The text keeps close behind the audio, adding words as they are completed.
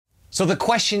So the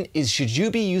question is, should you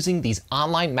be using these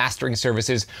online mastering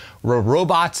services where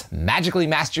robots magically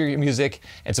master your music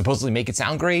and supposedly make it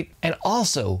sound great? And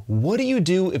also, what do you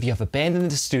do if you have a band in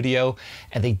the studio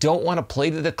and they don't want to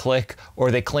play to the click, or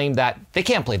they claim that they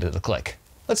can't play to the click?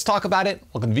 Let's talk about it.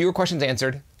 Welcome to Viewer Questions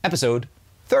Answered, episode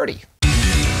 30.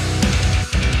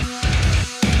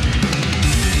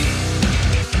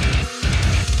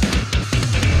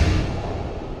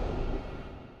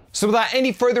 So without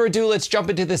any further ado, let's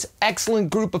jump into this excellent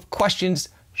group of questions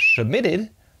submitted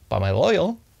by my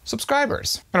loyal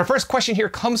subscribers. And our first question here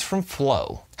comes from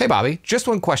Flo. Hey Bobby, just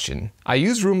one question. I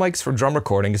use room mics for drum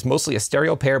recording. It's mostly a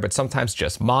stereo pair, but sometimes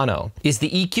just mono. Is the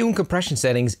EQ and compression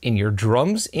settings in your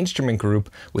drums instrument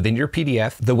group within your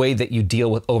PDF the way that you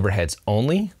deal with overheads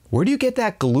only? Where do you get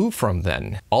that glue from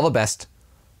then? All the best,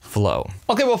 Flo.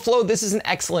 Okay, well, Flo, this is an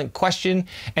excellent question.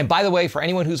 And by the way, for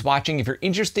anyone who's watching, if you're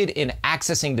interested in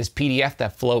accessing this PDF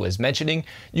that Flo is mentioning,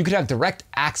 you could have direct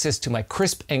access to my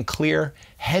crisp and clear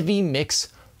heavy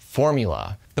mix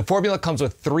formula. The formula comes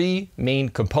with 3 main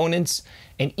components: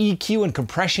 an EQ and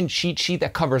compression cheat sheet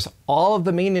that covers all of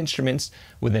the main instruments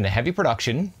within a heavy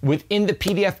production. Within the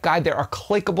PDF guide, there are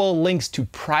clickable links to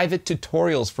private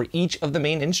tutorials for each of the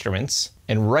main instruments.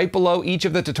 And right below each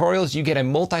of the tutorials, you get a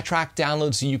multi-track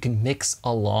download so you can mix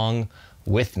along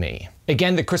with me.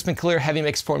 Again, the crisp and clear heavy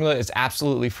mix formula is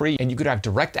absolutely free, and you could have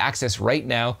direct access right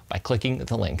now by clicking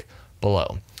the link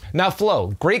below. Now,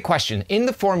 Flo, great question. In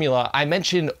the formula, I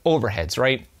mentioned overheads,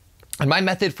 right? And my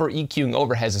method for EQing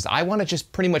overheads is I want to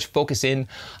just pretty much focus in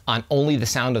on only the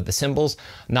sound of the cymbals,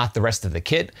 not the rest of the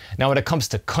kit. Now, when it comes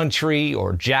to country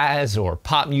or jazz or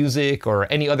pop music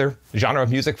or any other genre of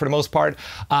music for the most part,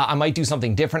 I might do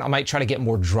something different. I might try to get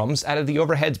more drums out of the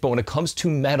overheads. But when it comes to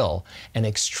metal and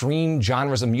extreme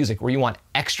genres of music where you want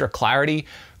extra clarity,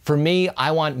 for me,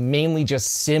 I want mainly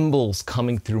just cymbals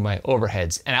coming through my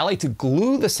overheads. And I like to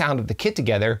glue the sound of the kit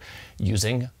together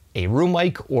using a room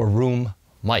mic or room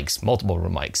mics, multiple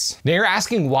room mics. Now you're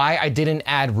asking why I didn't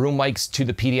add room mics to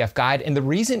the PDF guide, and the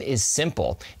reason is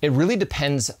simple. It really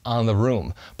depends on the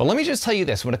room. But let me just tell you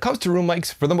this, when it comes to room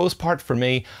mics, for the most part for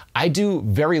me, I do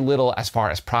very little as far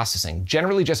as processing.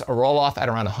 Generally just a roll off at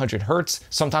around 100 Hertz,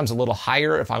 sometimes a little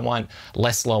higher if I want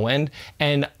less low end.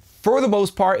 And for the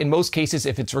most part, in most cases,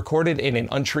 if it's recorded in an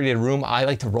untreated room, I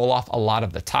like to roll off a lot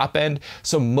of the top end.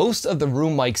 So most of the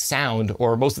room mic sound,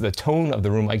 or most of the tone of the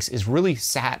room mics, is really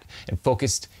sat and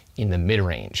focused in the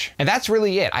mid-range. And that's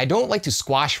really it. I don't like to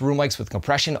squash room mics with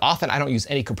compression. Often I don't use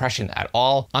any compression at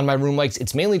all on my room mics.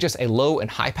 It's mainly just a low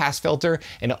and high pass filter,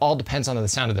 and it all depends on the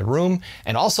sound of the room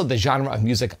and also the genre of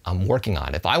music I'm working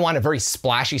on. If I want a very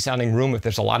splashy sounding room, if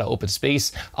there's a lot of open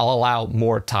space, I'll allow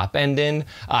more top end in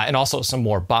and also some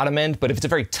more bottom end. But if it's a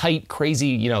very tight,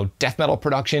 crazy, death metal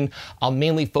production, I'll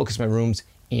mainly focus my rooms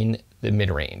in the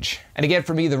mid-range. And again,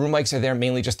 for me, the room mics are there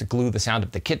mainly just to glue the sound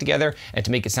of the kit together and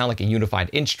to make it sound like a unified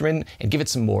instrument and give it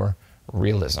some more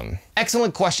realism.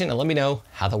 Excellent question, and let me know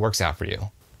how that works out for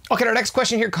you. Okay, our next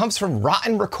question here comes from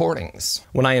Rotten Recordings.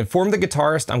 When I inform the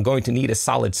guitarist I'm going to need a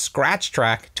solid scratch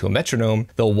track to a metronome,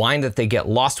 they'll whine that they get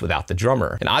lost without the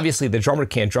drummer. And obviously the drummer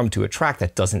can't drum to a track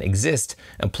that doesn't exist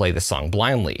and play the song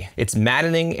blindly. It's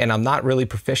maddening, and I'm not really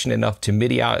proficient enough to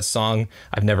MIDI out a song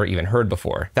I've never even heard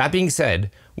before. That being said,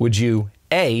 would you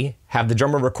A, have the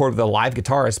drummer record with a live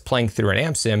guitarist playing through an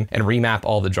amp sim and remap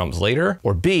all the drums later?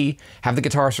 Or B, have the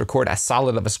guitarist record as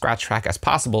solid of a scratch track as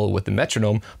possible with the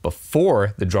metronome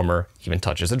before the drummer even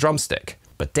touches a drumstick?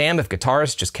 But damn if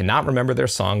guitarists just cannot remember their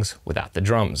songs without the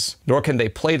drums. Nor can they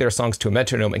play their songs to a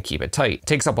metronome and keep it tight. It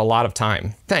takes up a lot of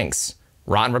time. Thanks,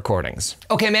 Rotten Recordings.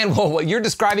 Okay, man, well, what you're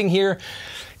describing here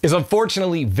is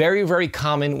unfortunately very, very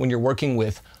common when you're working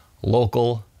with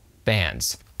local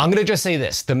bands. I'm gonna just say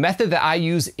this, the method that I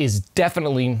use is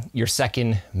definitely your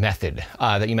second method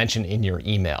that you mentioned in your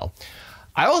email.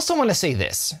 I also wanna say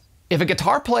this, if a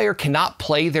guitar player cannot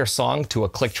play their song to a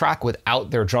click track without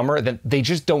their drummer, then they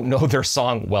just don't know their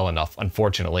song well enough,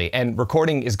 unfortunately. And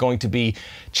recording is going to be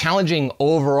challenging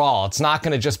overall. It's not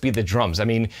gonna just be the drums. I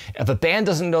mean, if a band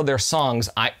doesn't know their songs,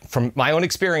 from my own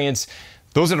experience,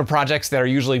 those are the projects that are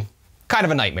usually kind of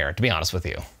a nightmare, to be honest with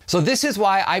you. So this is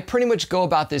why I pretty much go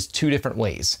about this 2 different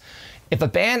ways. If a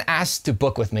band asks to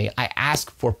book with me, I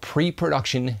ask for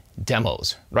pre-production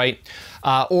demos, right?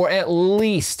 Or at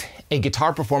least a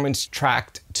guitar performance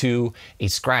tracked to a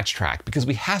scratch track, because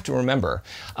we have to remember,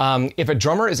 if a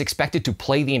drummer is expected to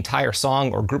play the entire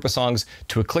song or group of songs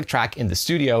to a click track in the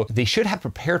studio, they should have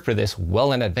prepared for this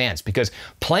well in advance, because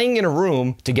playing in a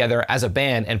room together as a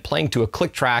band and playing to a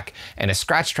click track and a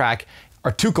scratch track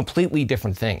are two completely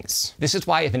different things. This is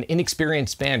why if an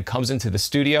inexperienced band comes into the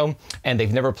studio and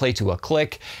they've never played to a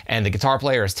click and the guitar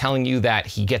player is telling you that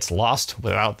he gets lost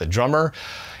without the drummer,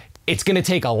 it's gonna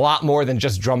take a lot more than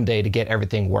just drum day to get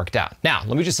everything worked out. Now,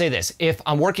 let me just say this. If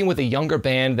I'm working with a younger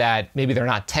band that maybe they're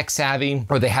not tech savvy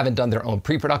or they haven't done their own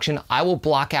pre-production, I will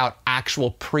block out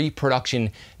actual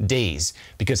pre-production days,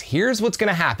 because here's what's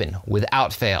gonna happen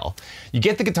without fail. You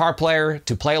get the guitar player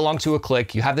to play along to a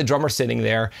click, you have the drummer sitting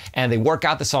there, and they work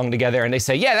out the song together and they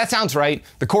say, yeah, that sounds right.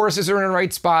 The choruses are in the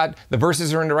right spot, the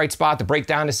verses are in the right spot, the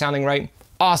breakdown is sounding right.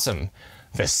 Awesome.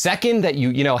 The second that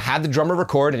you have the drummer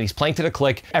record and he's playing to the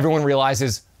click, everyone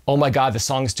realizes, oh my God, the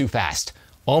song is too fast.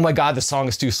 Oh my God, the song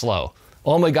is too slow.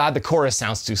 Oh my God, the chorus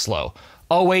sounds too slow.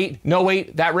 Oh wait, no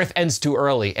wait, that riff ends too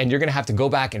early, and you're gonna have to go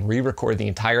back and re-record the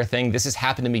entire thing. This has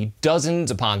happened to me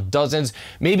dozens upon dozens,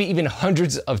 maybe even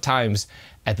hundreds of times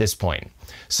at this point.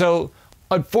 So,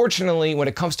 unfortunately, when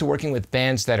it comes to working with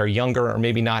bands that are younger or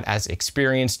maybe not as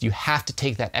experienced, you have to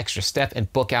take that extra step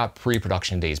and book out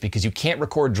pre-production days, because you can't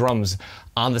record drums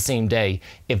on the same day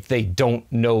if they don't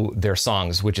know their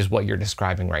songs, which is what you're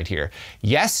describing right here.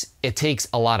 Yes, it takes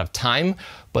a lot of time,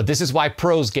 but this is why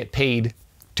pros get paid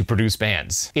to produce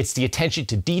bands. It's the attention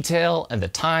to detail and the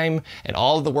time and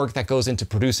all of the work that goes into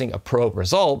producing a pro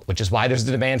result, which is why there's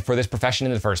the demand for this profession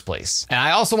in the first place. And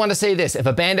I also want to say this, if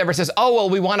a band ever says, oh, well,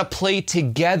 we want to play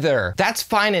together, that's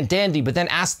fine and dandy, but then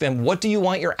ask them, what do you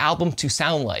want your album to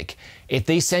sound like? If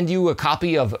they send you a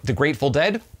copy of The Grateful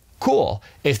Dead, cool.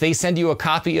 If they send you a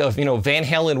copy of, Van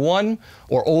Halen 1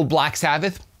 or Old Black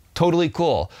Sabbath, totally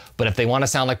cool. But if they want to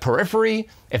sound like Periphery,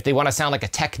 if they want to sound like a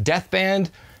tech death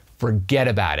band, forget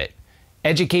about it.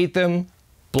 Educate them,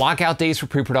 block out days for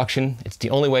pre-production. It's the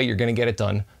only way you're gonna get it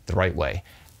done the right way.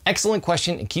 Excellent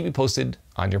question, and keep me posted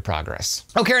on your progress.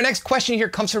 Okay, our next question here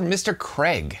comes from Mr.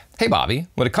 Craig. Hey Bobby,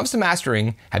 when it comes to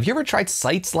mastering, have you ever tried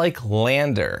sites like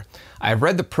LANDR? I've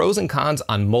read the pros and cons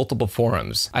on multiple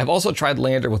forums. I've also tried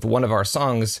LANDR with one of our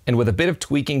songs, and with a bit of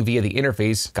tweaking via the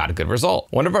interface, got a good result.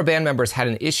 One of our band members had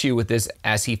an issue with this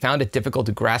as he found it difficult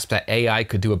to grasp that AI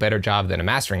could do a better job than a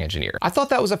mastering engineer. I thought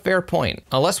that was a fair point.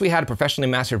 Unless we had a professionally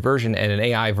mastered version and an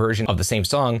AI version of the same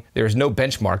song, there is no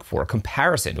benchmark for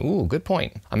comparison. Ooh, good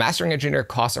point. A mastering engineer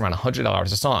costs around $100 a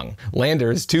song.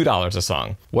 LANDR is $2 a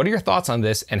song. What are your thoughts on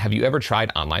this, and have you ever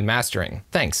tried online mastering?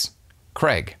 Thanks,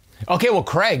 Craig. Okay, well,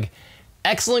 Craig,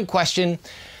 excellent question.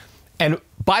 And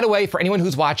by the way, for anyone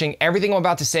who's watching, everything I'm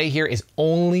about to say here is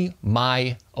only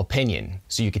my opinion.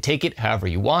 So you can take it however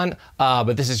you want,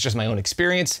 but this is just my own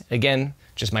experience. Again,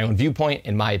 just my own viewpoint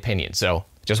and my opinion. So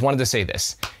just wanted to say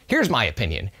this. Here's my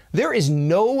opinion. There is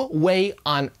no way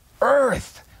on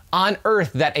earth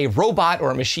that a robot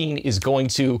or a machine is going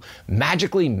to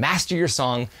magically master your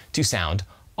song to sound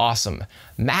awesome.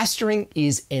 Mastering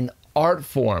is an art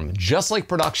form, just like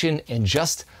production and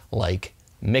just like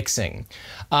mixing.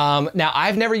 Now,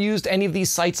 I've never used any of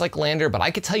these sites like LANDR, but I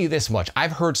could tell you this much.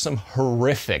 I've heard some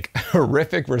horrific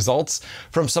results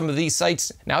from some of these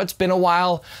sites. Now, it's been a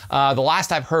while. The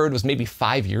last I've heard was maybe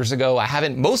 5 years ago.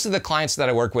 Most of the clients that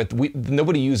I work with,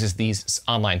 nobody uses these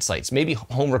online sites. Maybe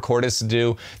home recordists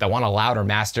do that want a louder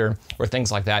master or things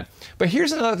like that. But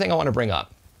here's another thing I want to bring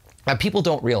up that people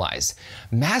don't realize.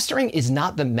 Mastering is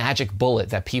not the magic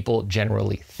bullet that people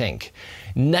generally think.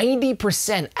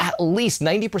 90%, at least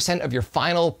 90% of your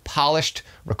final polished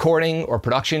recording or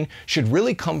production should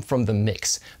really come from the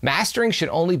mix. Mastering should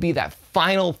only be that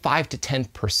final 5 to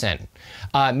 10%.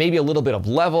 Maybe a little bit of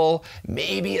level,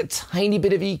 maybe a tiny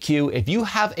bit of EQ. If you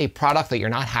have a product that you're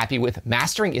not happy with,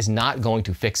 mastering is not going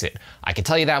to fix it. I can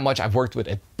tell you that much. I've worked with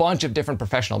a bunch of different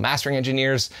professional mastering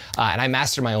engineers, and I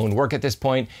master my own work at this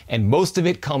point, and most of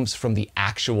it comes from the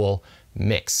actual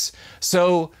mix.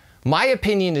 So my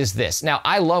opinion is this. Now,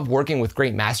 I love working with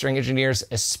great mastering engineers,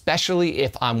 especially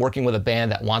if I'm working with a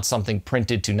band that wants something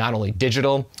printed to not only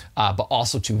digital, but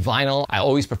also to vinyl. I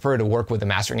always prefer to work with a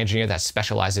mastering engineer that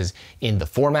specializes in the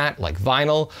format, like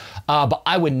vinyl, but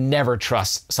I would never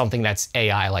trust something that's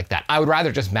AI like that. I would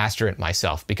rather just master it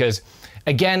myself, because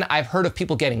again, I've heard of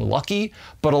people getting lucky,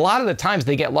 but a lot of the times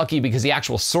they get lucky because the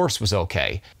actual source was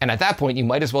okay. And at that point, you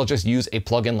might as well just use a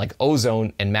plugin like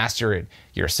Ozone and master it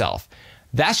yourself.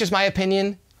 That's just my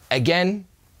opinion. Again,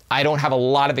 I don't have a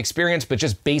lot of experience, but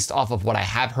just based off of what I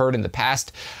have heard in the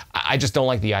past, I just don't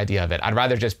like the idea of it. I'd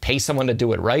rather just pay someone to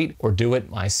do it right or do it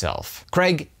myself.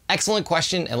 Craig, excellent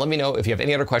question, and let me know if you have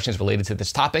any other questions related to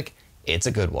this topic. It's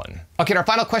a good one. Okay, our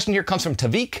final question here comes from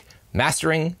Tavik,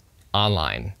 mastering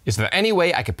online. Is there any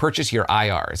way I could purchase your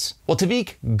IRs? Well,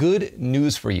 Tavik, good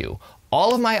news for you.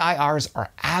 All of my IRs are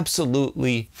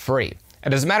absolutely free.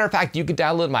 And as a matter of fact, you can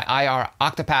download my IR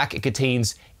Octapack. It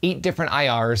contains 8 different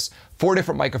IRs, 4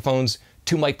 different microphones,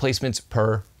 2 mic placements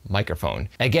per microphone.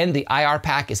 Again, the IR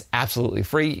pack is absolutely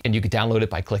free and you can download it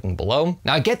by clicking below.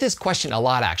 Now I get this question a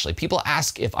lot actually. People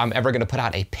ask if I'm ever gonna put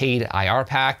out a paid IR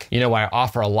pack. You know, I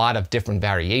offer a lot of different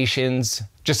variations,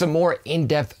 just a more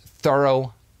in-depth,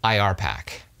 thorough IR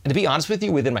pack. And to be honest with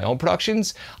you, within my own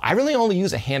productions, I really only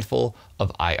use a handful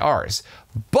of IRs,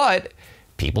 but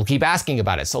people keep asking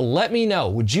about it. So let me know,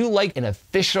 would you like an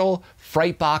official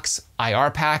Frightbox IR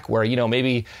pack where, you know,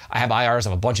 maybe I have IRs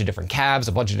of a bunch of different cabs,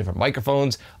 a bunch of different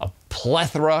microphones, a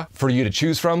plethora for you to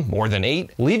choose from, more than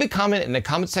 8? Leave a comment in the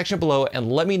comment section below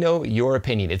and let me know your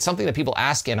opinion. It's something that people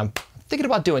ask and I'm thinking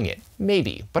about doing it,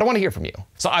 maybe, but I want to hear from you.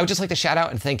 So I would just like to shout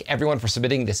out and thank everyone for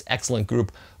submitting this excellent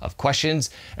group of questions.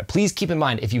 And please keep in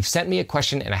mind, if you've sent me a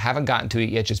question and I haven't gotten to it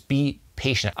yet, just be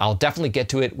patient. I'll definitely get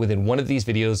to it within one of these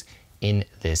videos in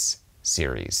this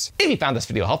series. If you found this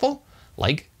video helpful,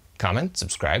 like, comment,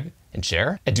 subscribe, and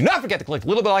share. And do not forget to click the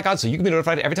little bell icon so you can be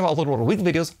notified every time I upload one of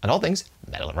weekly videos on all things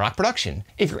Metal and Rock production.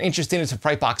 If you're interested in some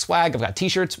Frightbox swag, I've got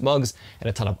t-shirts, mugs, and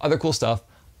a ton of other cool stuff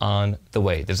on the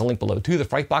way. There's a link below to the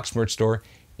Frightbox merch store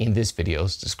in this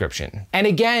video's description. And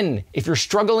again, if you're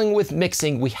struggling with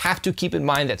mixing, we have to keep in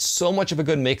mind that so much of a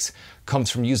good mix comes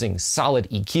from using solid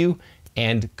EQ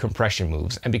and compression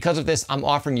moves. And because of this, I'm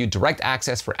offering you direct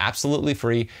access for absolutely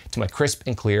free to my crisp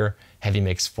and clear heavy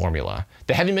mix formula.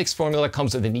 The heavy mix formula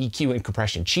comes with an EQ and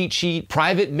compression cheat sheet,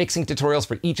 private mixing tutorials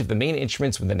for each of the main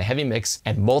instruments within the heavy mix,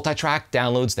 and multi-track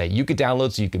downloads that you could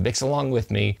download so you can mix along with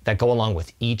me that go along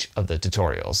with each of the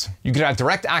tutorials. You can have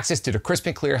direct access to the crisp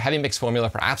and clear heavy mix formula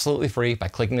for absolutely free by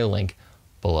clicking the link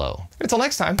below. Until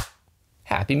next time,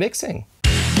 happy mixing.